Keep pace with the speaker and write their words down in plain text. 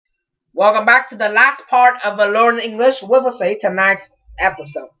Welcome back to the last part of a Learn English with Phú Sĩ, tonight's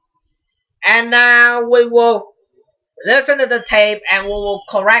episode. And now we will listen to the tape and we will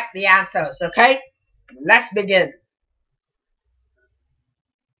correct the answers, okay? Let's begin.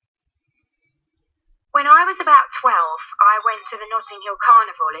 When I was about 12, I went to the Notting Hill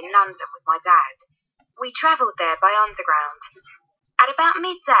Carnival in London with my dad. We travelled there by underground. At about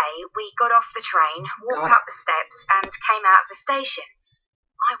midday, we got off the train, walked up the steps, and came out of the station.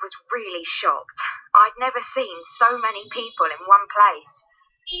 I was really shocked. I'd never seen so many people in one place.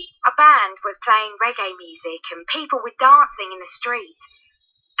 A band was playing reggae music and people were dancing in the street.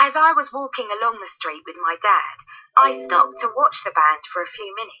 As I was walking along the street with my dad, I stopped to watch the band for a few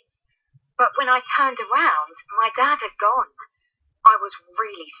minutes. But when I turned around, my dad had gone. I was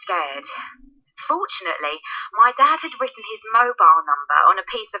really scared. Fortunately, my dad had written his mobile number on a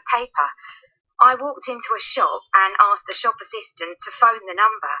piece of paper. I walked into a shop and asked the shop assistant to phone the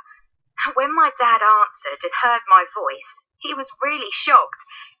number. When my dad answered and heard my voice, he was really shocked.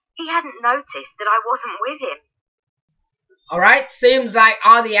 He hadn't noticed that I wasn't with him. Alright, seems like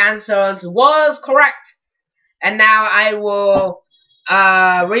all the answers was correct. And now I will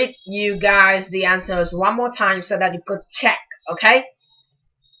read you guys the answers one more time so that you could check, okay?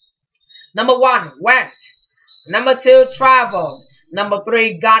 Number 1, went. Number 2, traveled. Number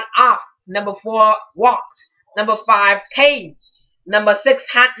 3, got off. Number 4, walked. Number 5, came. Number 6,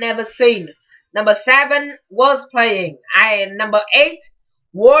 had never seen. Number 7, was playing. Number 8,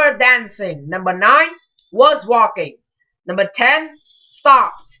 were dancing. Number 9, was walking. Number 10,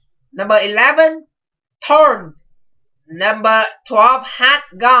 stopped. Number 11, turned. Number 12, had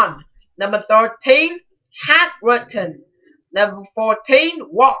gone. Number 13, had written. Number 14,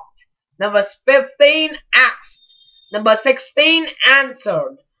 walked. Number 15, asked. Number 16,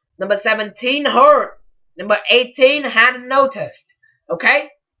 answered. Number 17, heard. Number 18, hadn't noticed. Okay?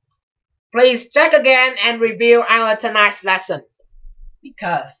 Please check again and review our tonight's lesson.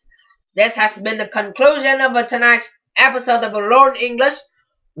 Because this has been the conclusion of tonight's episode of Learn English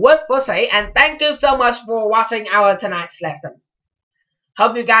with Phú Sĩ. And thank you so much for watching our tonight's lesson.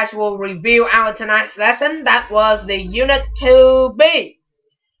 Hope you guys will review our tonight's lesson. That was the Unit 2B.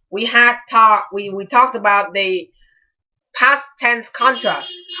 We talked about the past tense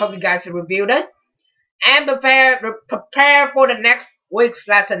contrast. Hope you guys reviewed it. And prepare for the next week's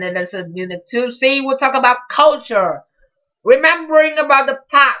lesson. And this is Unit 2C. We'll talk about culture. Remembering about the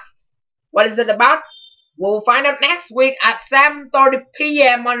past. What is it about? We'll find out next week at 7:30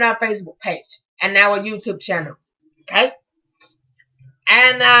 p.m. on our Facebook page and our YouTube channel. Okay?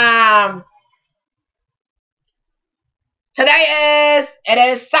 And it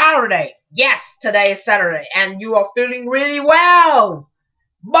is Saturday. Yes, today is Saturday, and you are feeling really well.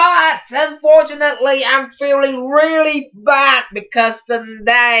 But unfortunately, I'm feeling really bad because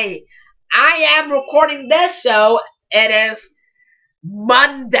today I am recording this show. It is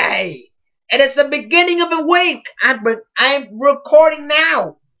Monday. It is the beginning of the week. I'm recording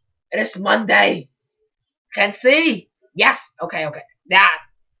now. It is Monday. Can see? Yes. Okay. That.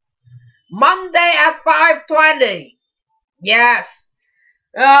 Monday at 5:20. Yes.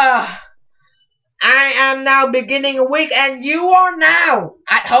 I am now beginning a week and you are now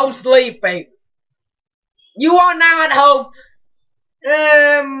at home sleeping. You are now at home.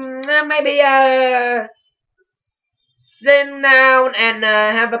 Maybe sit down and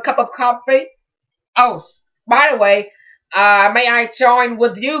have a cup of coffee. Oh, by the way, may I join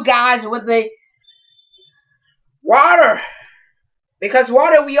with you guys with the water? Because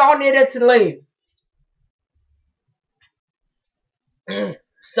water we all needed to live.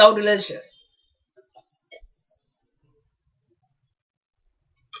 So delicious.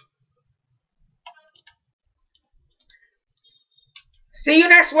 See you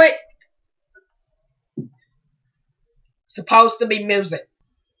next week. Supposed to be music.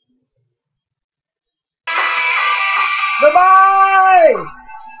 Goodbye.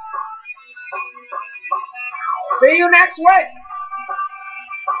 See you next week.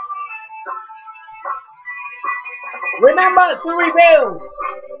 Remember to review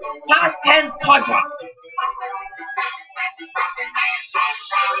past tense contracts.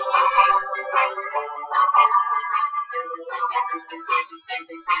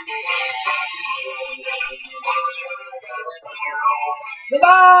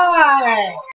 Goodbye.